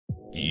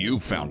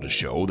You found a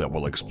show that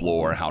will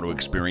explore how to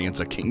experience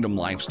a kingdom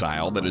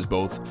lifestyle that is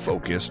both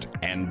focused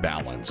and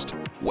balanced.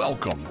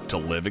 Welcome to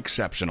Live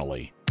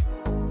Exceptionally.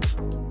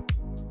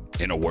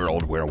 In a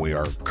world where we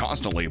are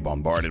constantly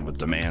bombarded with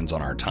demands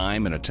on our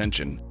time and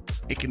attention,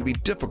 it can be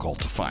difficult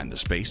to find the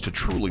space to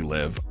truly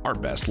live our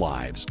best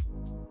lives.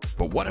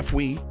 But what if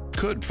we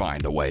could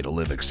find a way to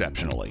live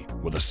exceptionally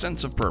with a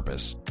sense of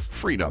purpose,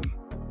 freedom,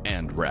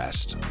 and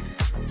rest?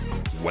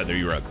 Whether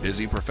you're a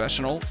busy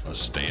professional, a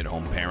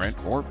stay-at-home parent,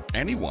 or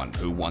anyone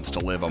who wants to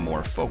live a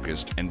more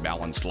focused and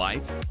balanced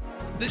life,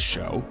 this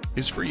show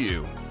is for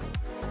you.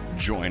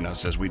 Join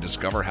us as we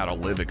discover how to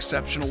live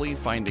exceptionally,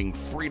 finding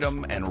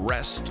freedom and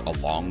rest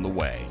along the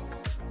way.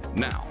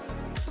 Now,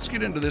 let's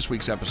get into this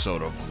week's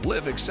episode of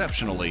Live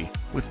Exceptionally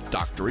with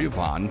Dr.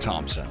 Yvonne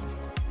Thompson.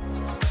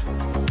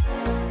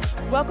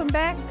 Welcome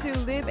back to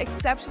Live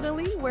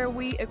Exceptionally, where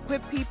we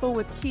equip people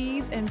with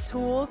keys and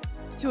tools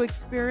to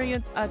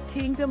experience a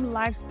kingdom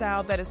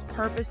lifestyle that is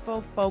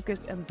purposeful,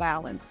 focused, and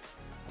balanced.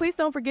 Please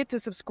don't forget to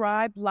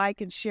subscribe,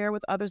 like, and share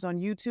with others on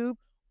YouTube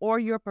or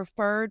your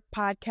preferred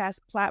podcast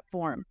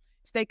platform.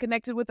 Stay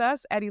connected with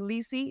us at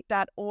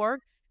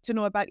elisi.org to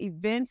know about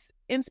events,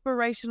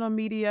 inspirational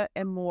media,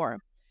 and more.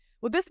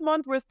 Well, this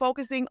month we're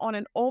focusing on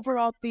an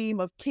overall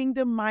theme of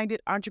kingdom-minded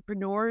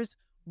entrepreneurs,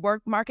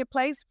 work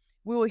marketplace.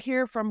 We will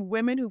hear from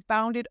women who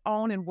founded,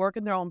 own, and work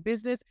in their own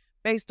business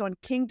based on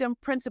kingdom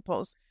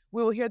principles.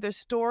 We will hear their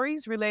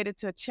stories related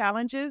to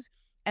challenges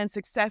and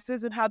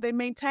successes and how they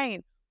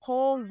maintain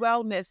whole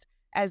wellness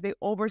as they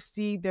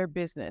oversee their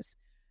business.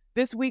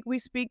 This week, we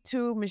speak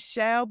to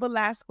Michelle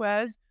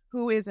Velasquez,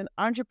 who is an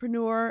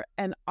entrepreneur,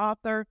 an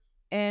author,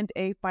 and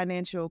a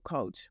financial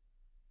coach.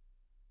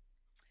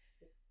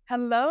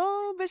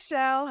 Hello,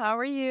 Michelle. How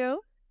are you?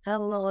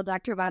 Hello,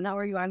 Dr. Yvonne. How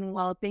are you? I'm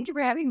well. Thank you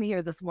for having me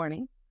here this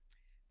morning.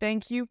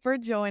 Thank you for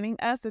joining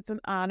us. It's an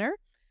honor.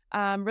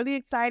 I'm really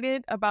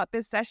excited about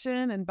this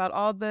session and about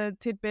all the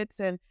tidbits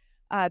and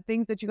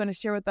things that you're going to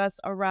share with us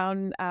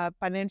around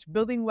financial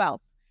building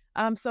wealth.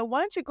 So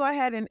why don't you go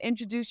ahead and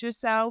introduce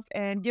yourself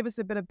and give us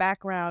a bit of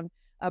background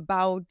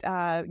about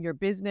your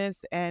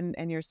business and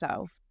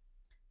yourself.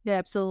 Yeah,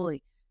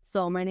 absolutely.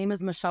 So my name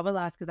is Michelle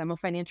Velasquez. I'm a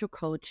financial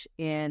coach,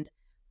 and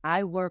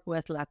I work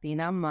with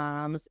Latina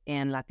moms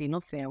and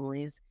Latino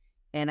families,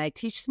 and I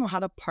teach them how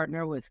to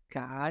partner with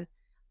God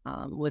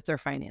with their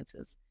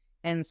finances.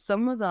 And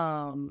some of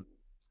them,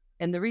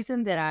 and the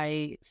reason that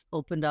I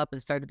opened up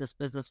and started this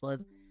business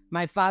was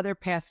my father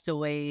passed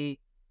away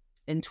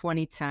in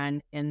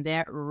 2010, and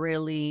that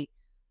really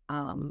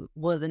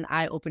was an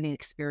eye-opening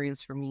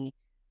experience for me.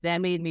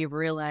 That made me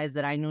realize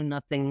that I knew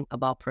nothing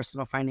about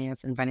personal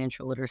finance and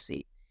financial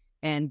literacy.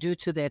 And due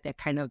to that, that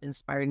kind of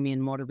inspired me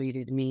and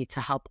motivated me to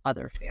help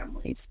other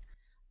families.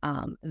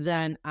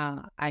 Then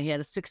I had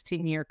a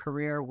 16-year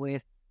career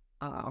with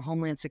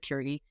Homeland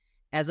Security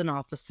as an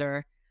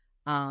officer.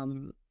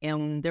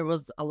 And there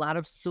was a lot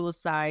of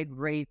suicide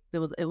rate.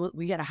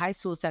 We had a high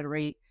suicide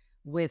rate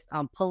with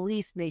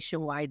police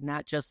nationwide,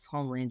 not just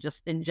Homeland,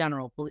 just in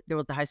general. There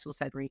was a high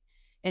suicide rate.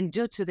 And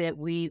due to that,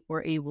 we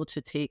were able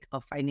to take a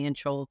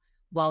financial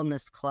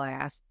wellness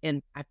class,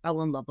 and I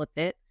fell in love with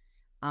it.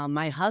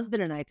 My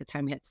husband and I at the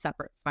time had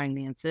separate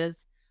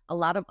finances, a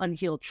lot of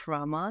unhealed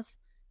traumas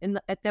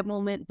at that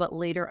moment. But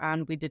later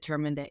on, we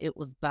determined that it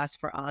was best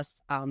for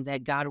us,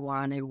 that God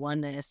wanted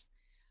oneness.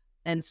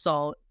 And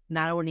so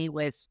not only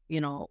with,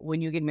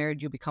 when you get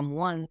married, you become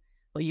one,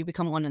 but you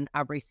become one in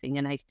everything.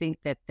 And I think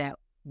that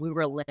we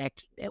were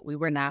lacking, that we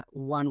were not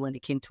one when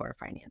it came to our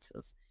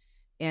finances.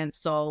 And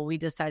so we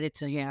decided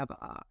to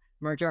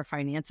merge our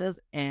finances.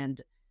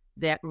 And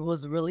that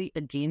was really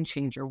a game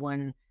changer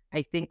when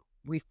I think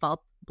we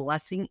felt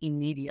blessing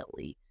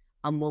immediately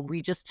when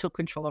we just took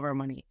control of our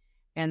money.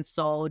 And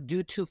so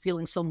due to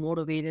feeling so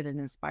motivated and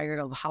inspired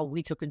of how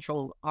we took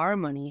control of our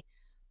money,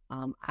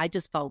 I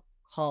just felt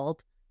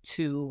called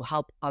to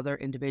help other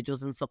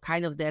individuals. And so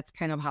that's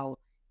kind of how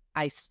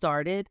I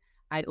started.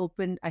 I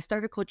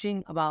started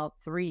coaching about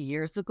 3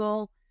 years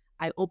ago.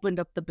 I opened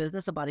up the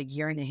business about a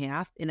year and a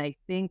half. And I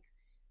think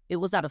it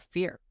was out of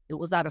fear. It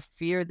was out of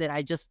fear that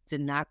I just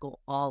did not go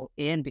all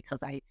in, because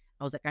I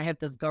was like, I have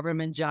this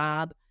government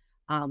job,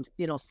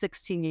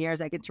 16 years,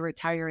 I get to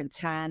retire in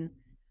 10,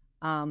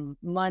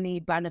 money,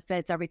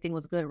 benefits, everything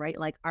was good, right?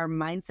 Like our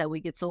mindset, we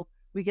get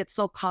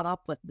so caught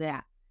up with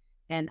that.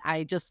 And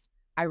I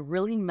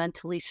really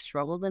mentally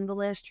struggled in the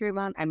last year,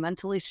 Yvonne. I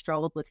mentally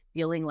struggled with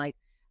feeling like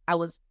I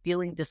was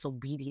feeling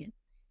disobedient,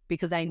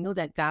 because I knew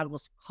that God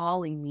was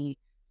calling me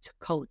to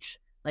coach.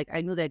 Like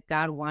I knew that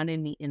God wanted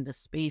me in the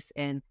space,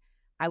 and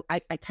I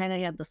kind of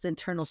had this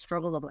internal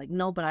struggle of like,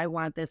 no, but I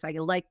want this. I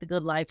like the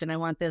good life and I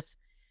want this.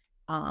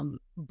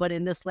 But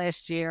in this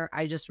last year,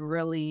 I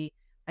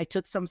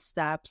took some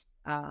steps.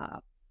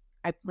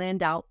 I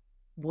planned out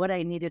what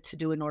I needed to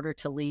do in order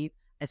to leave.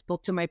 I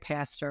spoke to my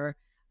pastor.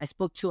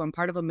 I'm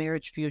part of a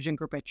marriage fusion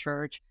group at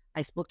church.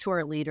 I spoke to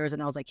our leaders,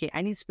 and I was like, hey,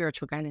 I need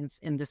spiritual guidance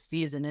in this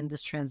season, in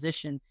this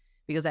transition,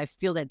 because I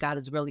feel that God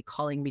is really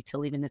calling me to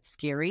leave, and it's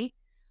scary.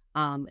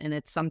 And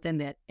it's something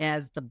that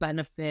as the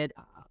benefit,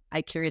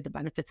 I carry the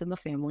benefits in the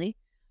family.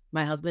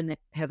 My husband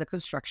has a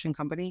construction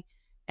company.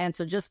 And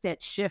so just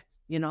that shift,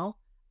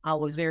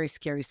 was very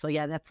scary. So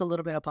yeah, that's a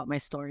little bit about my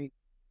story.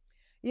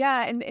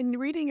 Yeah, and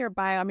reading your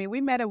bio, I mean,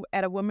 we met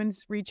at a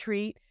women's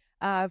retreat,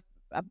 I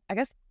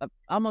guess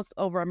almost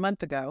over a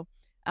month ago,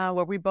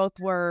 where we both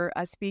were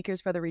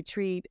speakers for the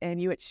retreat,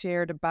 and you had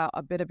shared about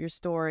a bit of your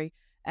story.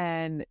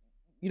 And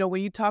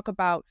when you talk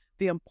about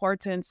the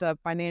importance of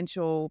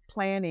financial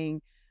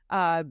planning,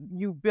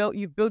 you've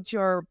built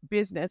your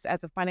business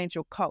as a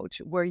financial coach,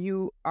 where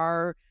you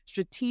are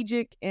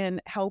strategic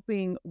in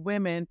helping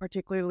women,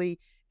 particularly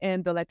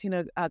in the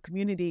Latina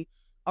community,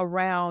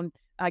 around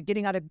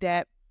getting out of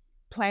debt,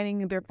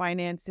 planning their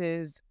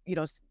finances,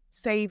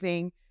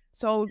 saving.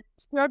 So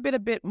share a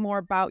bit more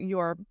about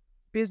your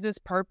business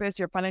purpose,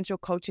 your financial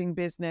coaching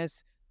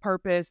business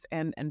purpose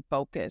and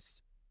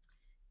focus.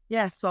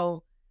 Yeah.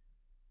 So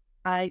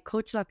I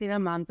coach Latina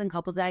moms and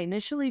couples. I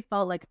initially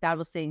felt like God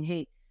was saying,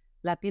 hey,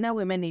 Latina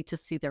women need to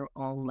see their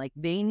own. Like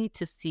they need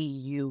to see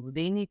you.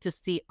 They need to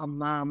see a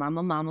mom. I'm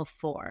a mom of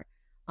four.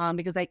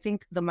 Because I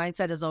think the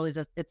mindset is always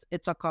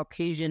it's a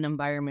Caucasian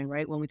environment,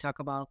 right? When we talk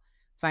about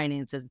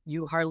finances,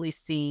 you hardly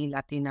see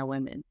Latina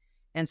women.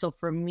 And so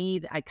for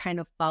me, I kind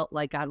of felt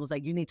like God was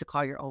like, you need to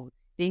call your own.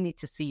 They need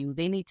to see you.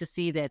 They need to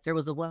see that there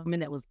was a woman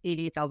that was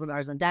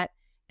 $88,000 in debt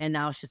and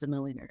now she's a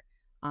millionaire.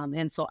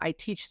 And so I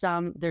teach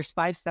them, there's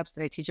 5 steps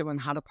that I teach them on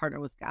how to partner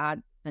with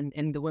God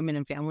and the women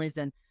and families.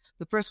 And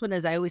the first one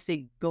is I always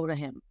say, go to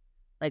him.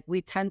 Like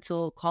we tend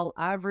to call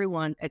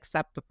everyone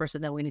except the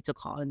person that we need to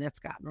call, and that's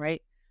God,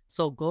 right?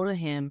 So go to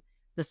him.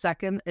 The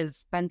second is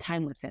spend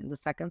time with him. The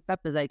second step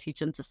is I teach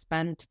them to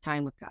spend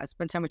time with God.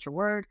 Spend time with your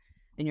word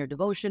and your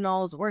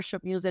devotionals,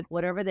 worship music,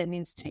 whatever that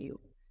means to you.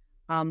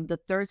 The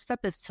third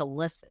step is to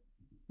listen,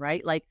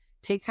 right? Like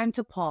take time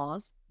to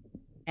pause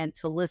and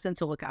to listen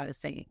to what God is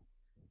saying.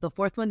 The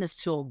fourth one is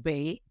to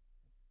obey.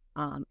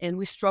 And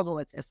we struggle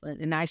with this,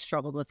 and I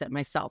struggled with it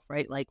myself,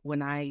 right? Like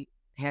when I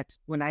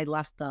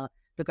left the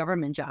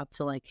government job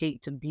to like, hey,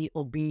 to be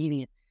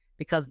obedient,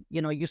 because,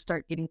 you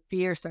start getting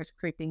fear starts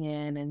creeping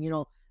in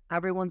and,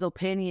 everyone's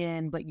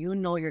opinion, but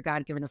your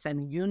God-given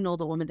assignment,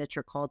 the woman that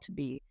you're called to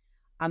be.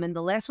 And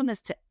the last one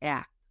is to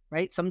act,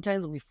 right?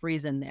 Sometimes we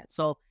freeze in that.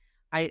 So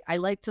I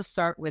like to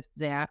start with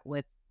that,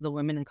 with the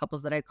women and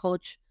couples that I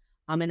coach.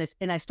 And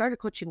I started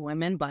coaching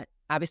women, but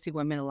obviously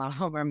women, a lot of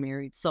them are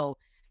married. So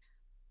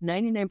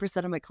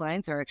 99% of my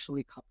clients are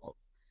actually couples.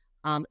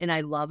 And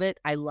I love it.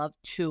 I love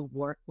to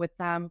work with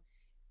them.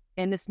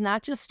 And it's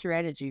not just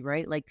strategy,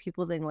 right? Like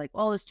people think like,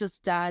 oh, it's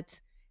just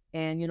debt.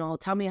 And,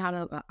 tell me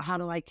how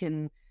I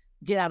can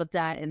get out of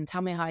debt and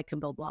tell me how I can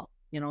build wealth.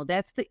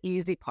 That's the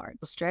easy part.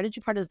 The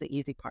strategy part is the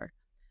easy part.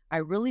 I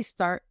really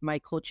start my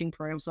coaching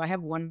program. So I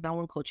have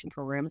one-on-one coaching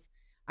programs.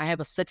 I have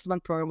a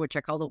 6-month program, which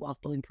I call the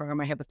wealth building program.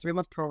 I have a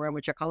 3-month program,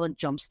 which I call a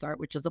jumpstart,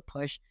 which is a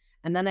push.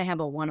 And then I have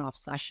a one-off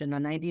session, a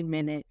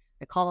 90-minute,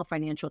 I call a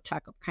financial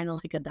checkup, kind of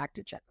like a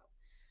doctor checkup.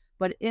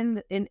 But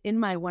in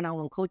my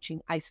one-on-one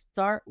coaching, I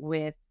start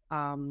with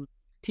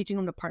teaching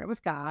them to partner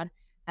with God.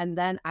 And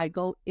then I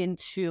go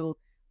into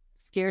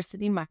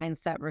scarcity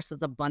mindset versus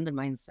abundant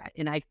mindset.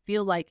 And I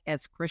feel like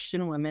as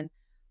Christian women,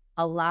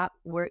 a lot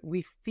where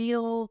we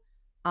feel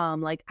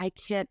like I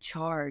can't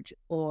charge,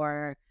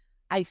 or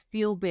I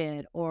feel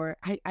bad, or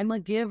I'm a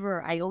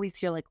giver. I always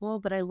hear like, well,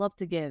 but I love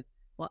to give.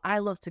 Well, I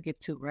love to give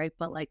too, right?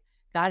 But like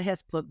God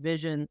has put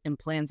vision and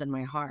plans in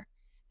my heart.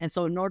 And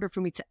so in order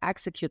for me to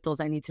execute those,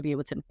 I need to be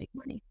able to make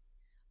money.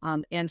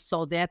 And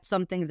so that's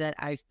something that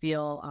I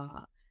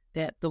feel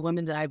that the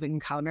women that I've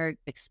encountered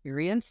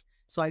experience.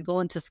 So I go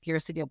into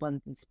scarcity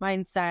abundance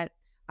mindset.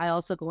 I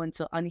also go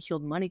into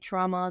unhealed money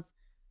traumas.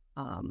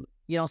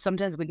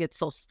 Sometimes we get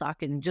so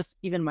stuck in just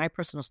even my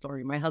personal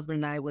story. My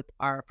husband and I, with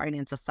our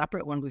finances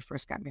separate when we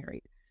first got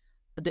married,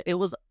 it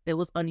was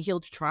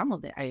unhealed trauma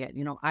that I had.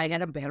 I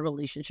had a bad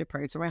relationship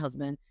prior to my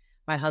husband.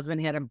 My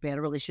husband had a bad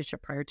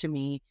relationship prior to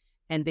me,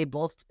 and they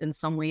both in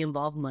some way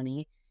involved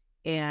money.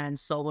 And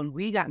so when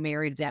we got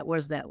married,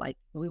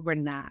 we were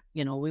not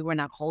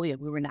holy,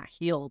 we were not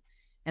healed.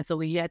 And so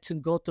we had to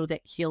go through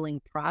that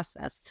healing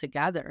process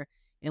together.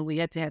 And we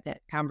had to have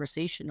that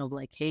conversation of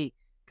like, hey,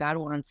 God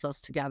wants us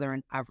together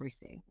in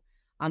everything.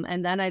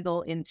 And then I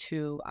go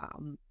into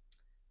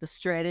the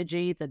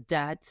strategy, the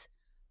debt,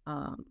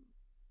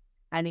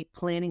 any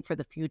planning for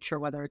the future,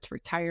 whether it's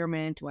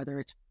retirement, whether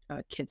it's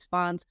kids'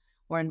 funds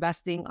or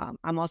investing.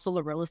 I'm also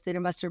a real estate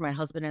investor. My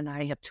husband and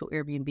I have 2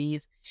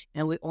 Airbnbs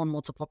and we own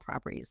multiple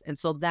properties. And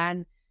so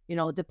then,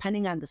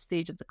 depending on the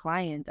stage of the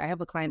client, I have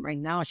a client right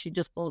now, she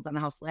just closed on a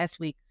house last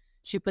week.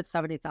 She put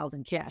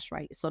 $70,000 cash,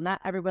 right? So not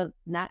everyone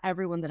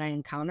that I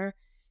encounter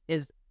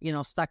is,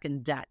 stuck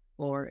in debt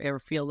or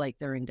feel like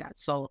they're in debt.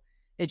 So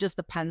it just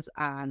depends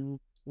on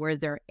where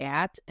they're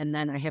at. And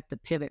then I have to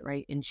pivot,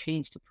 right, and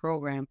change the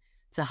program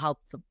to help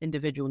the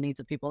individual needs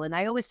of people. And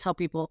I always tell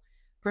people,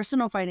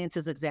 personal finance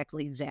is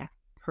exactly that,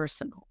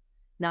 personal.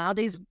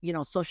 Nowadays,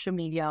 social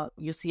media,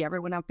 you see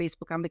everyone on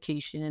Facebook on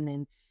vacation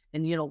and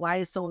why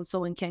is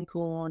so-and-so in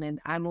Cancun and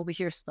I'm over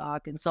here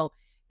stuck. And so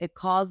it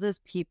causes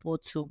people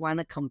to want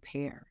to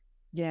compare.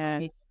 Yeah.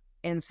 Right?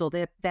 And so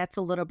that's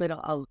a little bit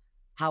of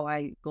how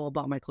I go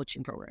about my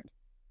coaching program.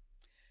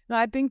 No,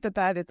 I think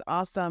that is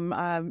awesome.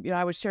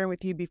 I was sharing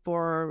with you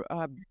before,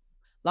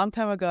 long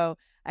time ago,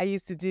 I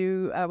used to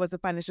do, was a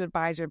financial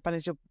advisor and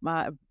financial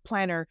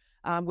planner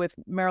with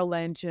Merrill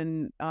Lynch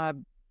and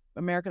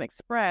American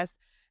Express.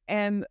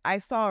 And I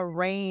saw a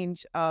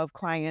range of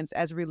clients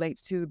as it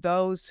relates to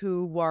those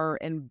who were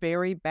in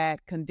very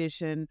bad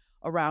condition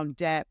around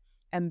debt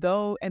and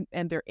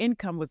their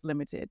income was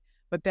limited.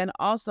 But then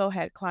also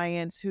had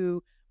clients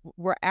who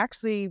were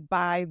actually,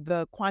 by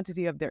the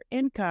quantity of their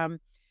income,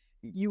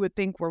 you would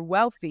think were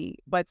wealthy,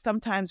 but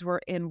sometimes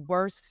were in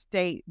worse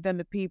state than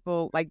the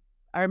people. Like,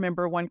 I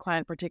remember one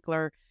client in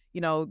particular,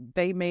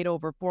 they made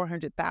over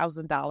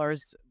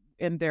 $400,000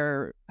 in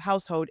their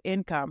household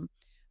income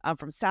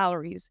from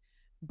salaries,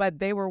 but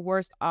they were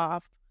worse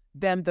off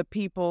than the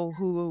people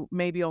who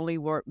maybe only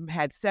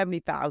had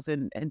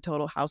 70,000 in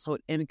total household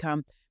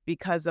income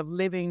because of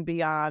living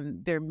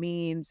beyond their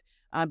means,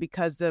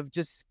 because of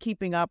just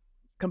keeping up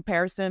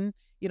comparison,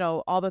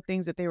 all the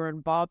things that they were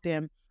involved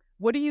in.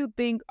 What do you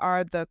think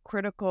are the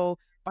critical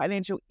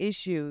financial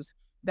issues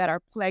that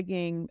are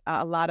plaguing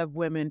a lot of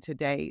women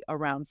today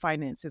around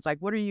finances? Like,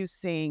 what are you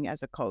seeing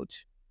as a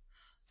coach?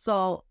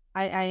 So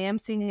I am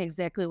seeing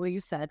exactly what you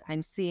said.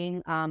 I'm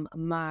seeing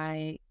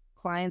my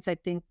clients, I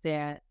think,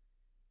 that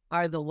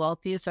are the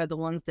wealthiest are the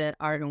ones that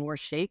are in worse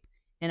shape.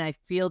 And I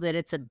feel that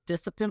it's a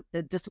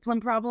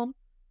discipline problem,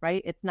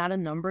 right? It's not a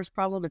numbers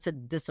problem. It's a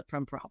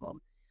discipline problem.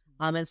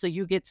 And so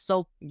you get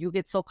so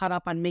caught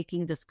up on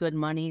making this good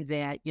money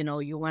that,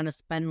 you want to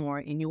spend more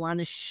and you want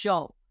to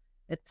show.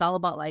 It's all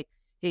about like,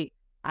 hey,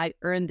 I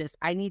earned this.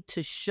 I need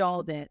to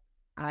show that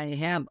I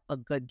have a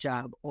good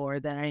job or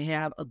that I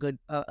have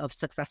a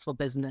successful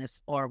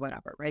business or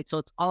whatever, right? So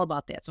it's all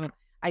about that. So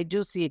I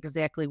do see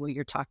exactly what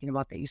you're talking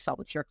about that you saw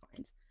with your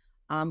clients.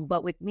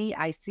 But with me,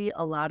 I see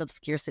a lot of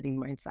scarcity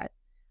mindset.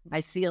 I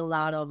see a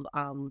lot of,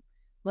 I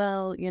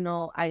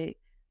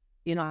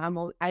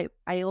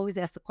always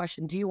ask the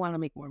question, do you want to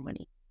make more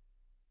money?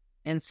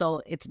 And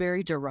so it's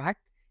very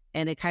direct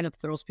and it kind of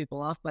throws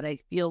people off, but I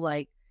feel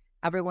like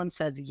everyone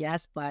says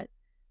yes, but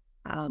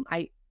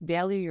I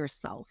value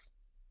yourself.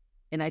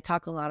 And I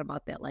talk a lot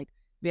about that, like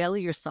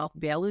value yourself,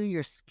 value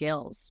your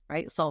skills,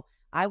 right? So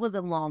I was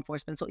in law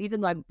enforcement. So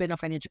even though I've been a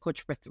financial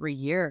coach for 3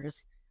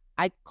 years,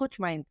 as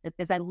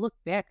I look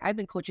back, I've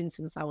been coaching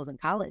since I was in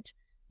college.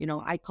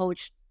 I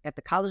coached at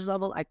the college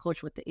level. I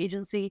coached with the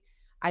agency.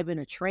 I've been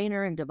a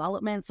trainer in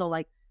development. So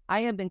like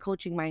I have been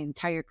coaching my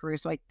entire career.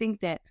 So I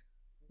think that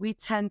we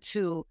tend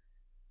to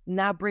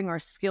not bring our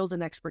skills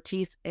and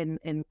expertise and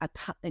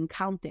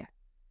count that.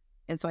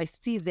 And so I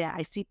see that.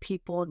 I see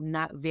people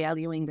not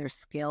valuing their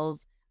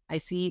skills. I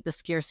see the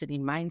scarcity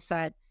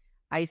mindset.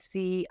 I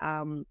see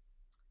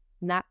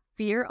not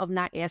fear of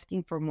not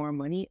asking for more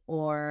money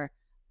or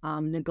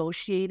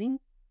negotiating.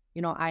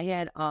 I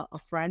had a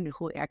friend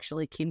who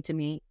actually came to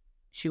me.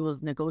 She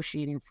was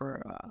negotiating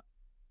for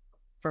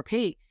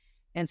pay.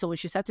 And so when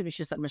she said to me,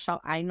 she said,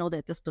 Michelle, I know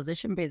that this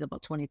position pays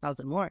about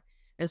 $20,000 more.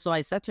 And so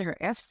I said to her,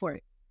 ask for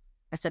it.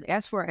 I said,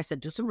 ask for it. I said,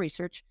 do some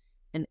research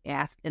and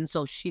ask. And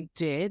so she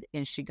did,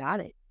 and she got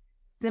it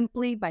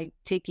simply by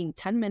taking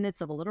 10 minutes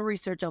of a little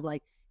research of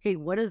like, hey,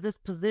 what is this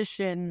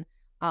position?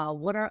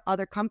 What are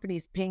other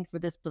companies paying for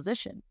this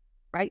position?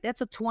 Right?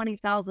 That's a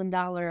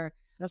 $20,000.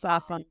 That's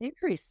awesome.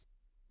 Increase.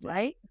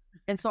 Right?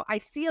 And so I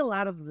see a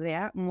lot of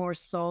that, more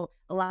so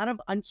a lot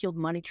of unhealed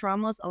money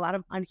traumas, a lot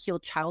of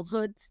unhealed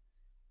childhoods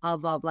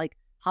of like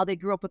how they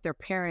grew up with their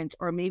parents,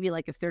 or maybe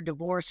like if they're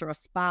divorced or a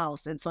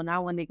spouse. And so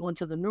now when they go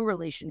into the new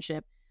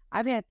relationship,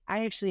 I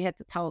actually had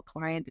to tell a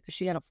client, because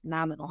she had a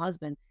phenomenal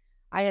husband,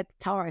 I had to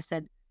tell her, I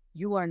said,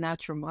 you are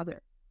not your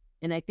mother.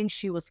 And I think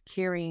she was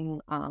carrying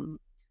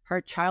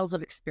her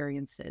childhood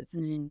experiences.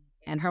 Mm-hmm.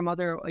 And her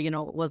mother,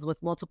 was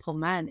with multiple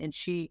men.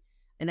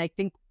 And I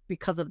think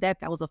because of that,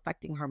 that was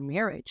affecting her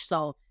marriage.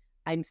 So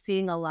I'm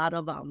seeing a lot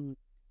of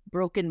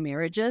broken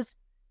marriages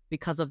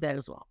because of that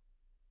as well.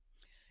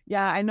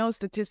 Yeah, I know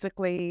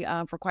statistically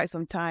for quite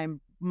some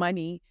time,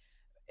 money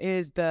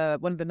is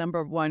one of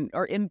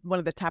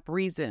the top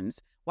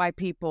reasons why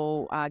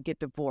people get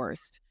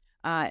divorced.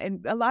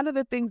 And a lot of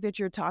the things that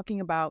you're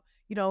talking about,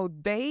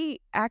 they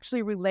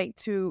actually relate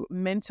to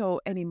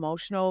mental and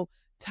emotional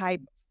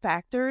type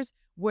factors,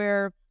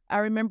 where I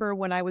remember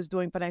when I was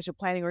doing financial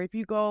planning, or if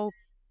you go,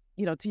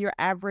 to your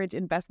average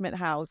investment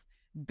house,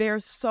 they're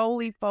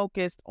solely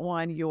focused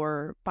on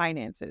your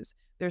finances.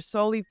 They're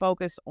solely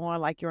focused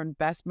on like your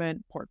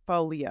investment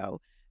portfolio.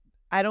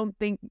 I don't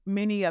think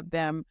many of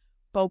them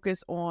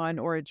focus on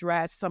or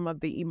address some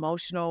of the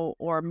emotional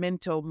or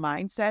mental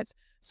mindsets.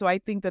 So I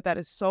think that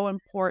is so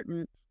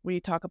important when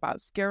you talk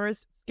about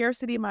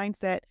scarcity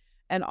mindset,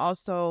 and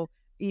also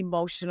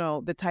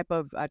the type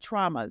of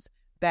traumas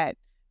that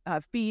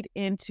feed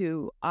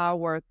into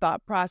our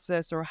thought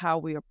process or how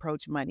we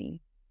approach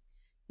money.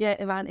 Yeah,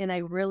 Yvonne, and I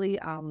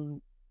really,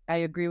 I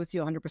agree with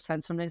you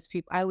 100%. Sometimes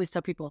I always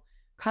tell people,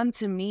 come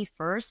to me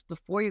first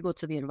before you go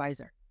to the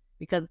advisor,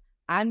 because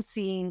I'm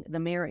seeing the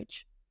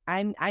marriage.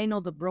 I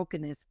know the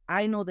brokenness.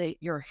 I know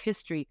your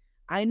history.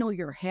 I know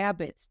your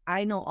habits.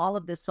 I know all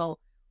of this. So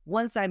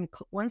once I'm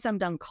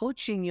done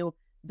coaching you,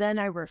 then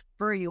I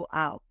refer you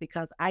out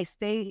because I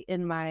stay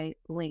in my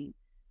lane.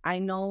 I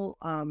know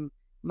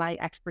my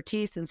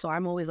expertise. And so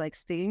I'm always like,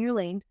 stay in your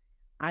lane.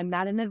 I'm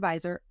not an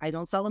advisor. I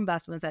don't sell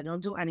investments. I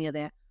don't do any of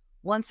that.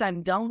 Once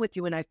I'm done with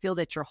you and I feel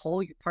that you're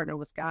whole, you partner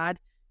with God,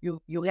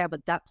 you have a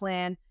debt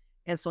plan.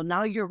 And so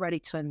now you're ready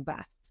to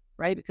invest,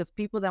 right? Because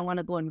people that want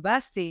to go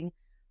investing,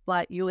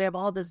 but you have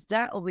all this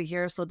debt over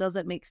here. So does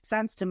it make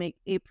sense to make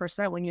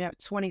 8% when you have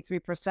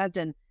 23%?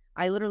 And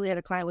I literally had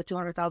a client with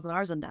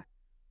 $200,000 in debt.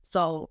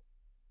 So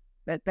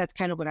that's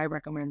kind of what I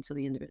recommend to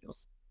the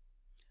individuals.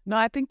 No,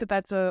 I think that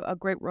that's a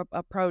great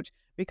approach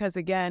because,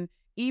 again,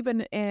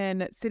 even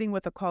in sitting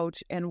with a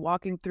coach and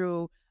walking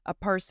through a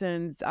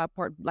person's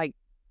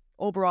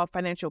overall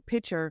financial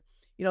picture,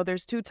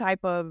 there's two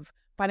type of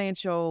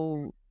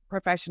financial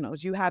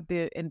professionals. You have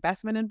the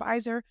investment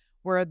advisor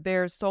where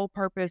their sole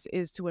purpose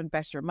is to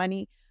invest your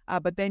money.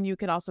 But then you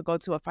can also go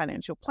to a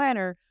financial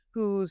planner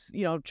who's,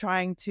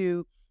 trying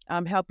to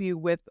help you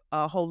with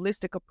a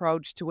holistic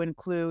approach to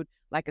include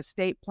like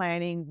estate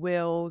planning,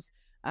 wills,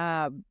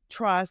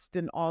 trust,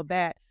 and all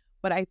that.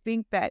 But I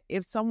think that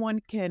if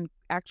someone can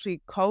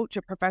actually coach,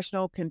 a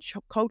professional can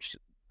coach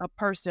a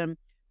person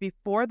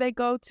before they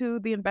go to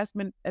the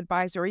investment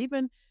advisor, or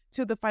even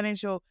to the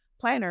financial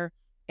planner,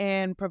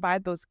 and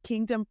provide those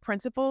kingdom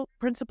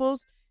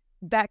principles,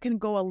 that can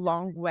go a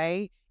long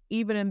way,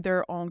 even in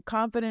their own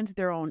confidence,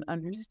 their own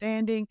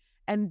understanding,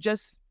 and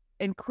just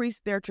increase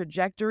their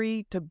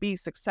trajectory to be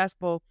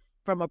successful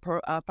from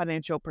a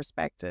financial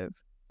perspective.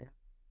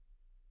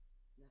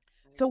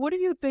 So what do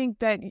you think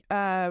that,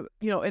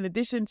 in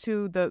addition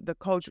to the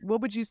coach,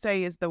 what would you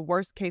say is the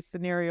worst case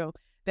scenario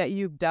that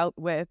you've dealt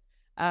with,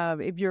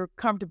 if you're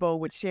comfortable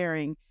with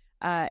sharing,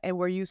 and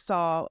where you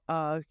saw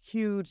a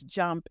huge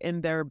jump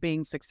in their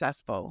being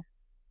successful?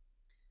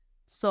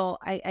 So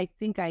I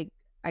think I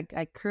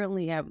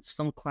currently have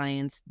some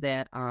clients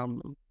that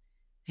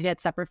had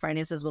separate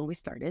finances when we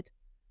started.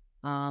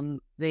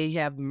 They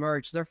have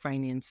merged their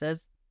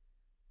finances.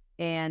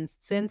 And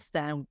since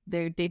then,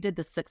 they did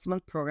the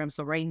 6-month program.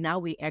 So right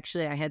now,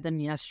 I had them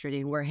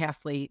yesterday. We're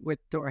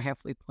through our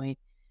halfway point.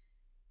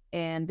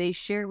 And they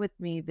shared with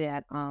me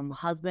that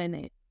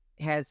husband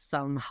has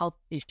some health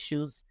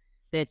issues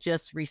that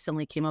just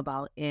recently came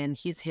about. And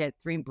he's had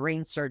 3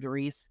 brain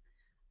surgeries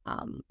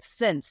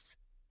since.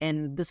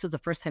 And this is the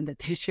first time that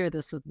they share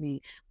this with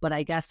me. But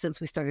I guess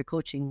since we started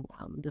coaching,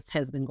 this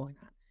has been going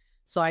on.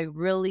 So I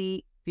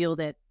really feel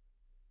that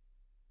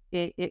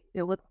it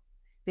was...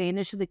 They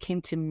initially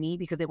came to me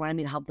because they wanted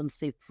me to help them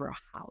save for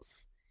a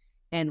house.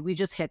 And we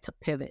just had to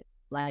pivot.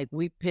 Like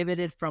we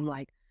pivoted from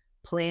like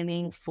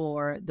planning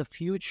for the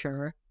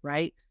future,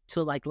 right?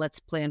 To like, let's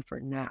plan for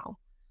now.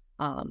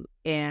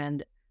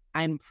 And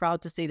I'm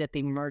proud to say that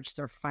they merged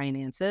their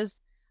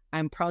finances.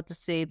 I'm proud to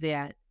say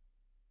that,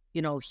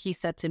 he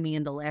said to me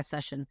in the last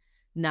session,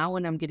 now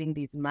when I'm getting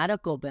these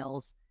medical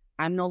bills,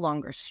 I'm no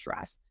longer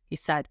stressed. He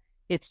said,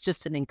 it's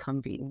just an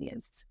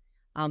inconvenience.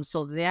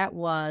 So that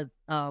was,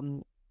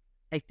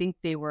 I think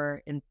they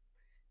were in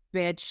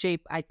bad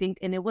shape. I think,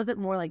 and it wasn't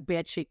more like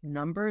bad shape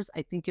numbers.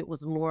 I think it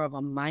was more of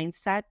a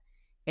mindset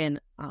and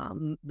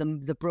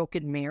the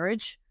broken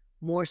marriage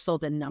more so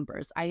than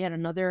numbers. I had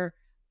another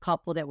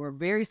couple that were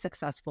very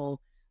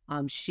successful.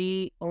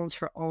 She owns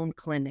her own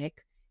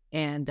clinic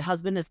and the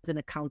husband is an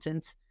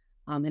accountant.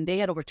 And they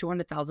had over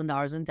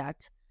 $200,000 in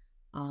debt.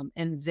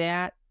 And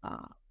that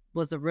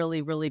was a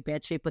really, really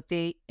bad shape, but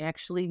they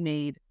actually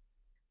made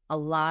a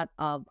lot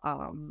of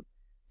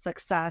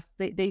success.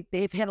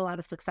 They've had a lot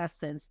of success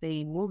since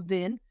they moved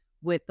in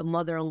with the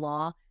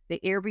mother-in-law. They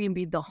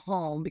Airbnb'd the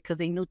home because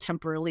they knew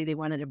temporarily they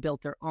wanted to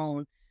build their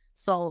own.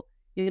 So,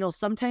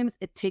 sometimes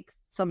it takes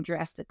some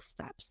drastic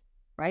steps,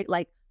 right?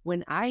 Like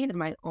when I had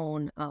my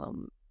own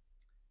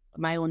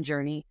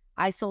journey,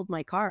 I sold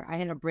my car. I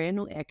had a brand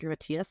new Acura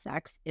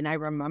TSX, and I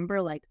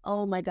remember like,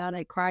 oh my God,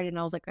 I cried, and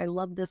I was like, I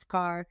love this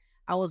car.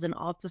 I was an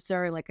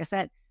officer, like I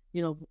said,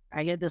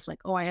 I had this like,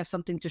 oh, I have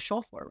something to show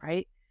for,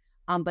 right?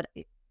 But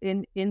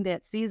in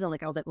that season,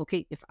 like I was like,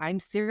 okay, if I'm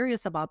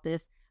serious about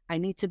this, I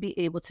need to be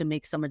able to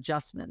make some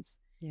adjustments.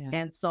 Yeah.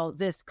 And so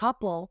this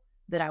couple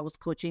that I was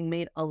coaching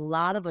made a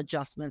lot of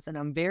adjustments, and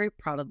I'm very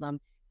proud of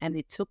them. And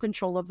they took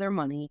control of their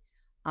money.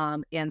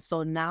 And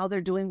so now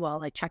they're doing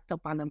well. I checked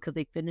up on them because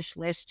they finished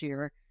last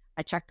year.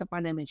 I checked up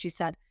on them, and she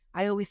said,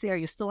 I always say, are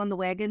you still on the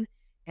wagon?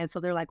 And so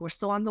they're like, we're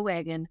still on the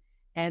wagon.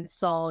 And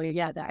so,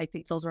 yeah, I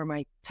think those are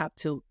my top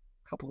 2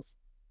 couples.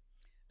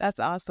 That's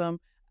awesome.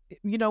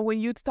 When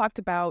you talked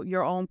about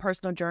your own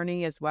personal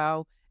journey as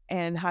well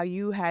and how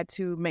you had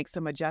to make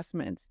some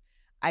adjustments,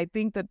 I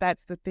think that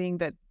that's the thing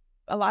that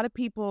a lot of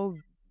people,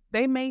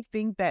 they may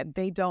think that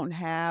they don't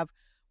have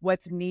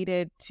what's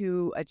needed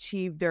to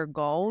achieve their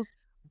goals.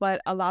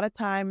 But a lot of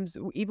times,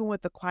 even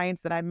with the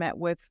clients that I met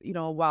with,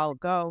 a while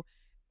ago,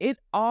 it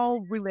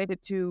all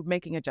related to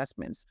making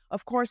adjustments.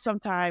 Of course,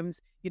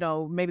 sometimes,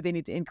 maybe they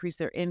need to increase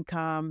their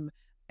income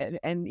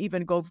and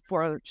even go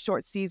for a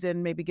short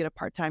season, maybe get a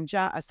part-time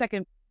job, a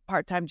second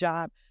part-time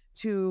job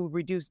to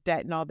reduce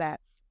debt and all that.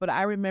 But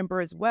I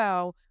remember as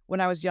well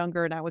when I was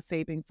younger and I was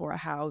saving for a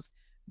house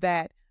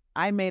that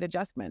I made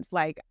adjustments.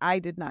 Like I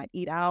did not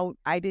eat out.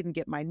 I didn't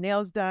get my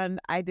nails done.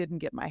 I didn't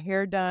get my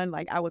hair done.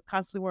 Like I was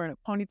constantly wearing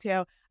a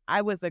ponytail.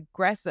 I was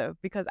aggressive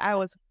because I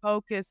was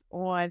focused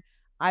on,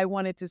 I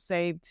wanted to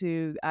save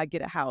to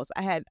get a house.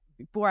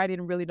 Before I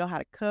didn't really know how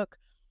to cook.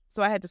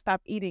 So I had to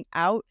stop eating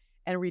out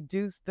and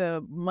reduce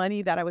the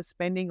money that I was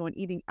spending on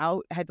eating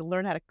out. I had to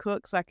learn how to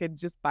cook so I could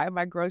just buy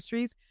my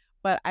groceries.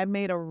 But I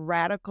made a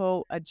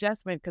radical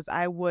adjustment because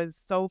I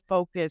was so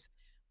focused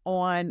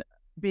on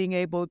being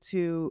able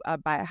to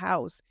buy a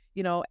house,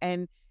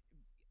 and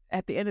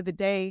at the end of the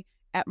day,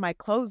 at my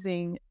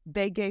closing,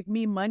 they gave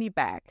me money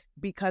back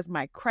because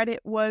my credit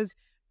was,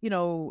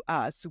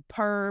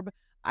 superb.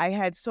 I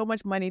had so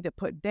much money to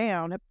put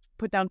down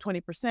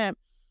 20%,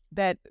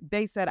 that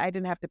they said I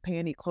didn't have to pay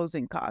any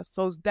closing costs.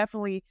 So it's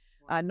definitely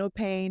no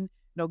pain,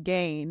 no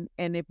gain.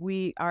 And if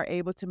we are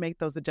able to make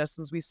those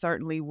adjustments, we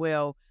certainly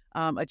will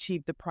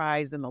achieve the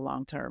prize in the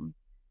long term.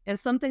 And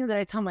something that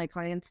I tell my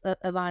clients,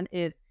 Yvonne,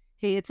 is,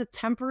 hey, it's a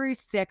temporary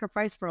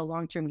sacrifice for a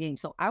long-term gain.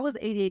 So I was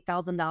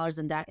 $88,000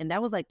 in debt, and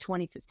that was like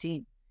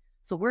 2015.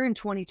 So we're in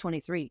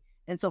 2023.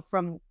 And so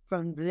from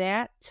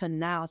that to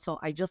now, so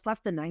I just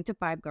left the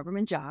 9-to-5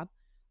 government job.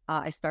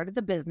 I started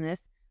the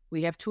business.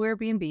 We have 2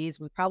 Airbnbs.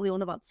 We probably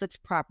own about 6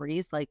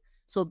 properties.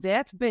 So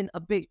that's been a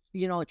big,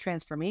 a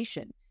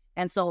transformation.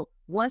 And so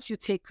once you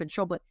take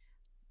control, but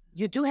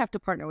you do have to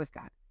partner with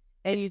God.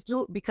 And you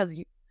do, because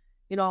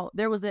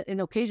there was an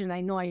occasion,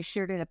 I know I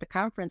shared it at the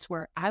conference,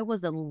 where I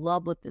was in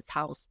love with this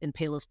house in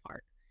Palos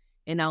Park.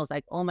 And I was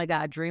like, oh my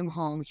God, dream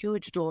home,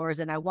 huge doors.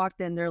 And I walked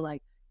in, they're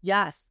like,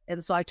 yes.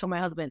 And so I told my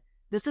husband,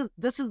 this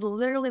is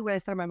literally what I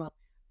said in my mouth.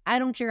 I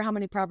don't care how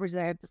many properties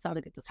I have to sell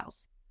to get this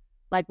house.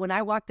 Like when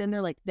I walked in,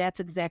 they're like,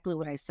 that's exactly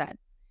what I said.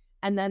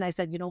 And then I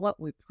said, you know what?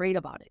 We prayed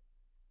about it.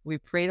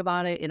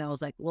 And I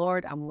was like,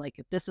 Lord, I'm like,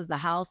 if this is the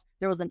house,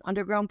 there was an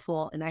underground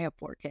pool and I have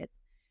 4 kids.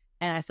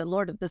 And I said,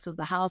 Lord, if this is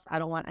the house, I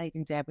don't want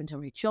anything to happen to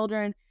my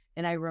children.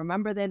 And I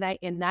remember that night,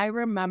 and I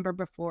remember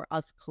before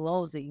us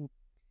closing,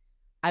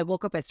 I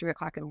woke up at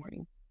 3:00 in the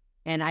morning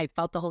and I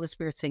felt the Holy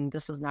Spirit saying,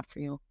 this is not for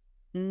you.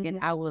 Mm-hmm. And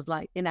I was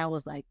like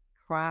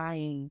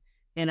crying.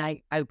 And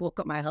I woke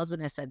up my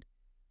husband and I said,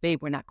 babe,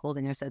 we're not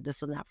closing. I said,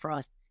 this is not for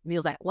us. And he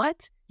was like,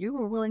 what? You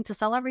were willing to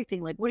sell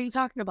everything. Like, what are you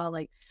talking about?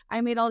 Like,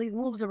 I made all these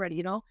moves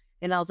already,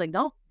 And I was like,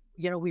 no,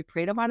 we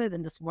prayed about it.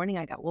 And this morning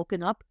I got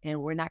woken up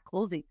and we're not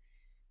closing.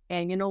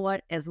 And you know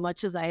what? As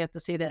much as I have to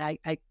say that I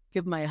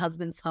give my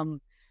husband some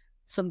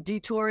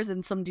detours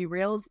and some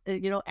derails,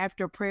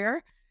 after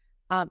prayer,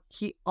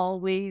 he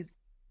always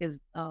is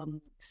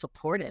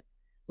supportive.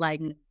 Like,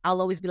 I'll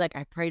always be like,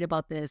 I prayed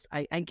about this.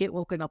 I get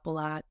woken up a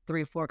lot,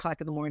 3 or 4 o'clock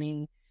in the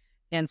morning.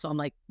 And so I'm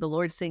like, the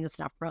Lord's saying it's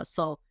not for us.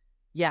 So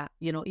yeah,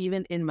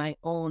 even in my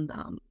own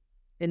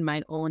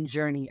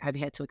journey, I've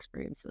had to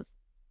experience this.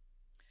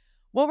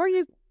 What were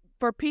you,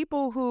 for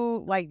people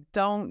who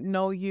don't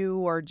know you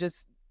or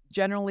just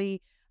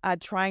generally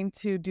trying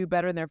to do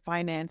better in their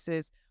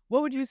finances,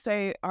 what would you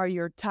say are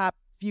your top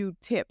few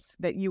tips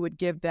that you would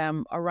give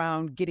them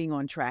around getting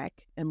on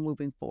track and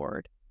moving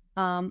forward?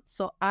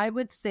 So I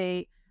would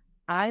say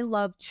I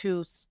love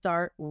to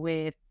start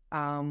with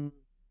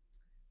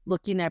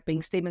looking at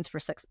bank statements for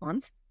 6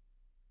 months.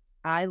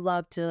 I need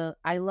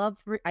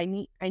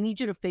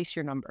you to face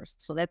your numbers.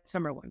 So that's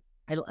number one.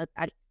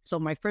 So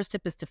my first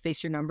tip is to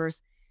face your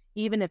numbers,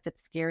 even if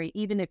it's scary,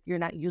 even if you're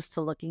not used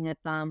to looking at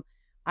them.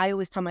 I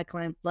always tell my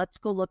clients, let's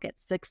go look at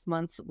 6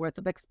 months worth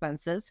of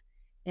expenses.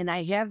 And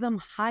I have them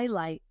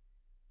highlight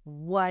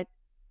what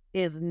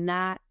is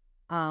not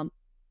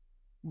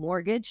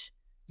mortgage,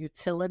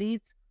 utilities,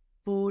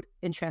 food,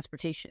 and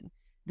transportation.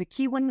 The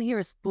key one here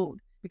is food,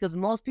 because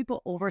most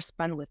people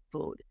overspend with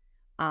food.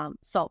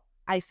 So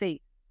I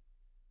say,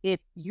 if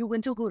you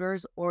went to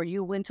Hooters or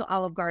you went to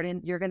Olive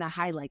Garden, you're going to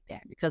highlight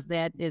that because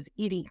that is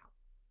eating out.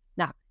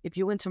 Now, if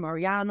you went to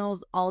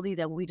Mariano's, Aldi,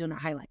 that we do not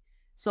highlight.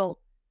 So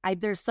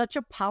there's such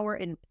a power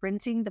in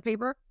printing the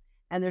paper,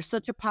 and there's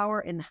such a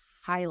power in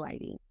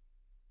highlighting.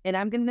 And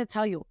I'm going to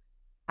tell you,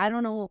 I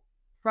don't know,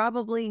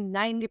 probably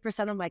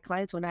 90% of my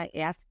clients, when I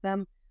ask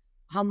them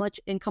how much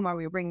income are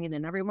we bringing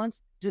in every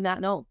month, do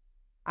not know.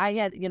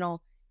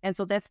 And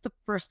so that's the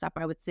first step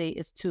I would say,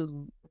 is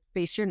to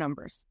face your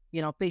numbers,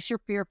 face your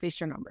fear, face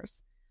your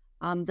numbers.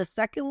 The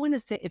second one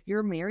is if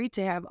you're married,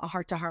 to have a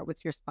heart-to-heart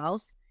with your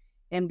spouse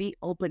and be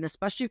open,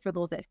 especially for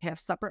those that have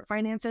separate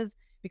finances.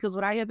 Because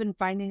what I have been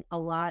finding a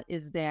lot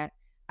is that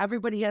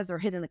everybody has their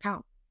hidden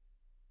account.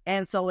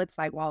 And so it's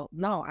like, well,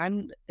 no,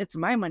 it's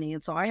my money.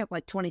 And so I have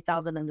like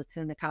 20,000 in this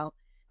hidden account.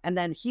 And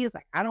then he is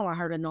like, I don't want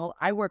her to know.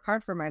 I work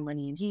hard for my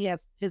money, and he has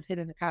his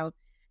hidden account.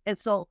 And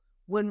so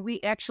when we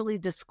actually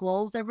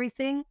disclose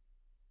everything,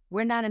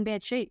 we're not in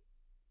bad shape,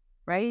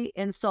 right?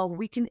 And so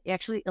we can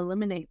actually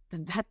eliminate the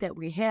debt that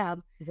we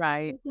have,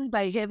 right, simply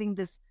by having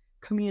this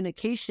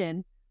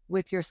communication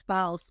with your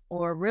spouse,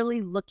 or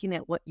really looking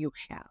at what you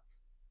have.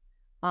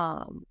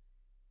 A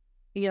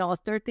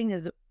third thing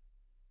is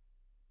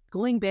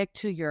going back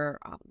to your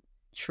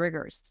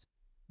triggers.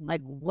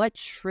 Like what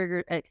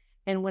trigger?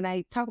 And when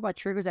I talk about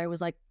triggers, I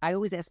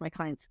always ask my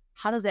clients,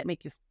 how does that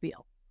make you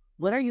feel?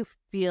 What are you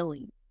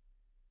feeling?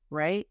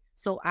 Right?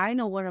 So I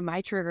know one of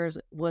my triggers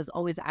was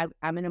always,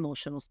 I'm an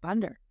emotional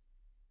spender.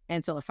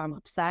 And so if I'm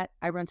upset,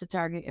 I run to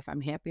Target. If I'm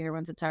happy, I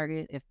run to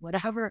Target. If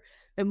whatever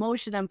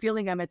emotion I'm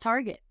feeling, I'm at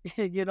Target,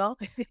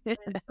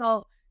 And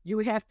so you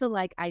have to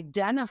like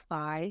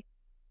identify,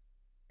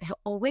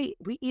 oh, wait,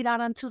 we eat out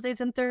on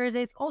Tuesdays and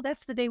Thursdays. Oh,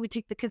 that's the day we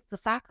take the kids to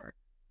soccer,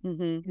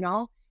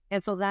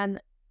 And so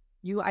then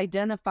you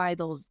identify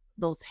those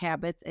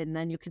habits, and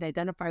then you can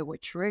identify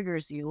what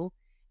triggers you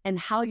and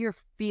how you're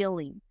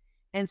feeling.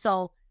 And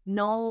so,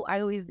 no,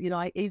 I always,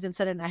 I even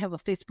said it, and I have a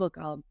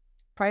Facebook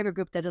private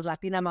group that is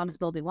Latina Moms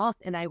Building Wealth.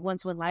 And I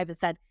once went live and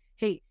said,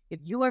 hey, if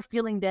you are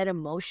feeling that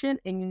emotion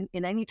and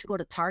I need to go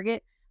to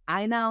Target,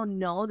 I now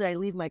know that I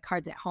leave my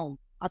cards at home.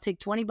 I'll take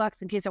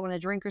 $20 in case I want a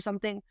drink or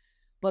something.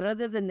 But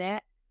other than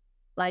that,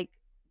 like,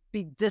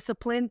 be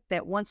disciplined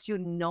that once you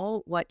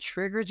know what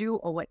triggers you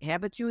or what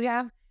habits you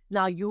have,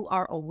 now you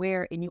are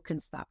aware and you can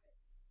stop it.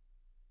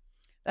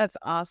 That's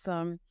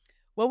awesome.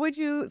 So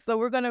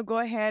we're going to go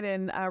ahead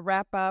and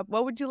wrap up.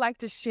 What would you like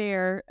to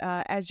share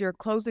as your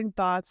closing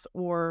thoughts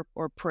or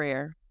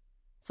prayer?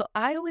 So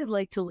I always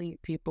like to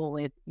leave people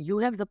with, you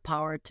have the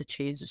power to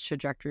change the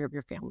trajectory of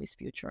your family's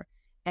future.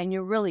 And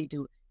you really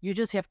do. You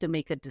just have to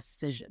make a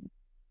decision.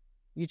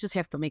 You just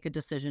have to make a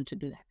decision to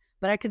do that.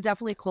 But I could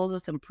definitely close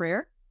this in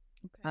prayer.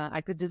 Okay.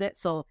 I could do that.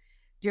 So,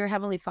 dear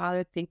Heavenly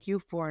Father, thank you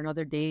for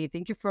another day.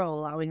 Thank you for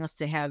allowing us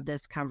to have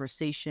this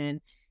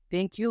conversation.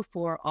 Thank you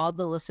for all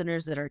the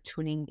listeners that are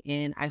tuning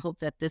in. I hope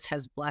that this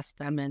has blessed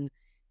them in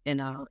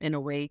a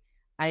way.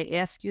 I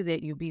ask you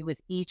that you be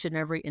with each and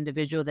every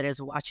individual that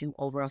is watching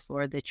over us,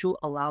 Lord, that you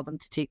allow them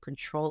to take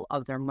control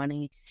of their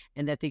money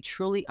and that they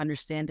truly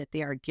understand that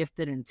they are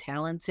gifted and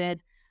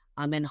talented,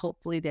 and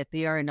hopefully that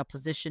they are in a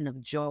position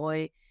of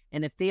joy.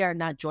 And if they are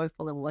not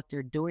joyful in what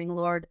they're doing,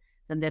 Lord,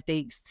 then that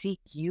they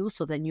seek you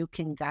so then you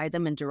can guide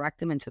them and direct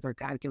them into their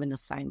God-given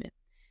assignment.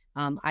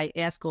 I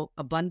ask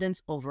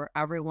abundance over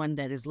everyone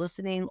that is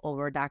listening,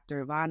 over Dr.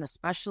 Yvonne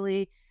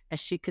especially, as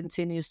she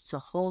continues to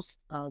host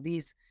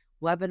these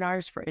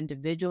webinars for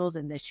individuals,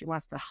 and that she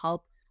wants to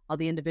help all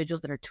the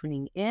individuals that are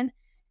tuning in.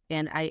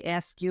 And I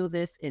ask you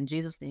this in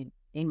Jesus' name.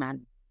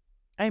 Amen.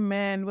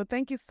 Amen. Well,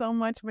 thank you so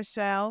much,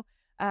 Michelle.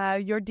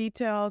 Your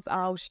details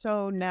I'll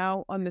show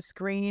now on the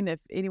screen if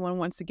anyone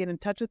wants to get in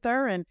touch with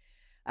her and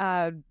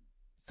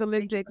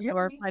solicit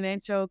your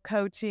financial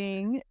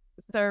coaching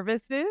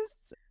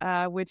services,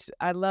 which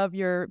I love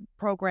your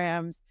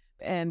programs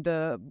and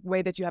the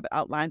way that you have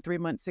outlined 3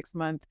 months, 6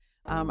 months.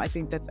 I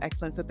think that's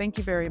excellent. So thank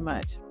you very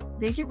much.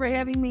 Thank you for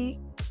having me.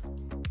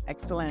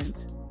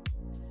 Excellent.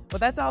 Well,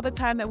 that's all the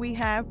time that we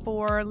have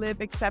for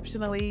Live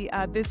Exceptionally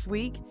this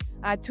week.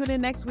 Tune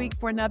in next week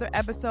for another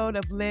episode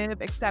of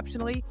Live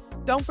Exceptionally.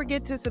 Don't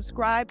forget to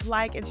subscribe,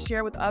 like, and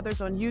share with others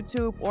on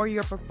YouTube or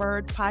your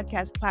preferred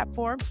podcast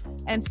platform.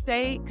 And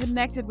stay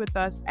connected with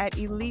us at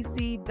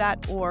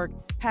elisi.org.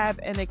 Have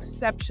an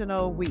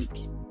exceptional week.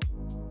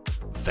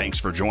 Thanks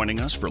for joining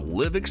us for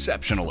Live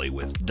Exceptionally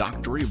with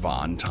Dr.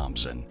 Yvonne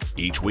Thompson.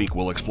 Each week,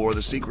 we'll explore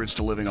the secrets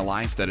to living a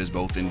life that is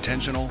both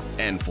intentional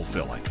and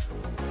fulfilling.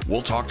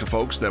 We'll talk to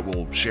folks that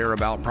will share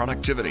about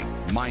productivity,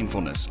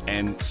 mindfulness,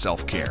 and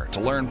self-care to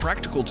learn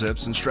practical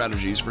tips and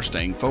strategies for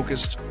staying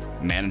focused,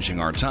 managing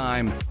our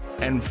time,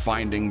 and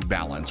finding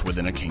balance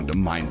within a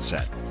kingdom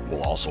mindset.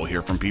 We'll also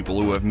hear from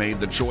people who have made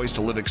the choice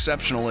to live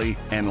exceptionally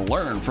and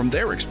learn from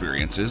their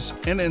experiences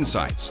and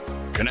insights.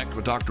 Connect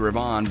with Dr.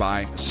 Yvonne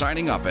by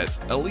signing up at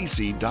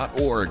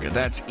elisi.org.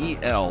 That's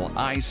ELICI.org.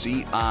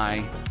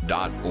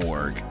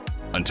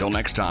 Until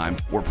next time,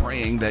 we're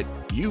praying that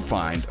you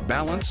find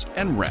balance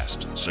and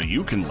rest so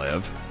you can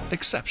live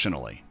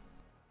exceptionally.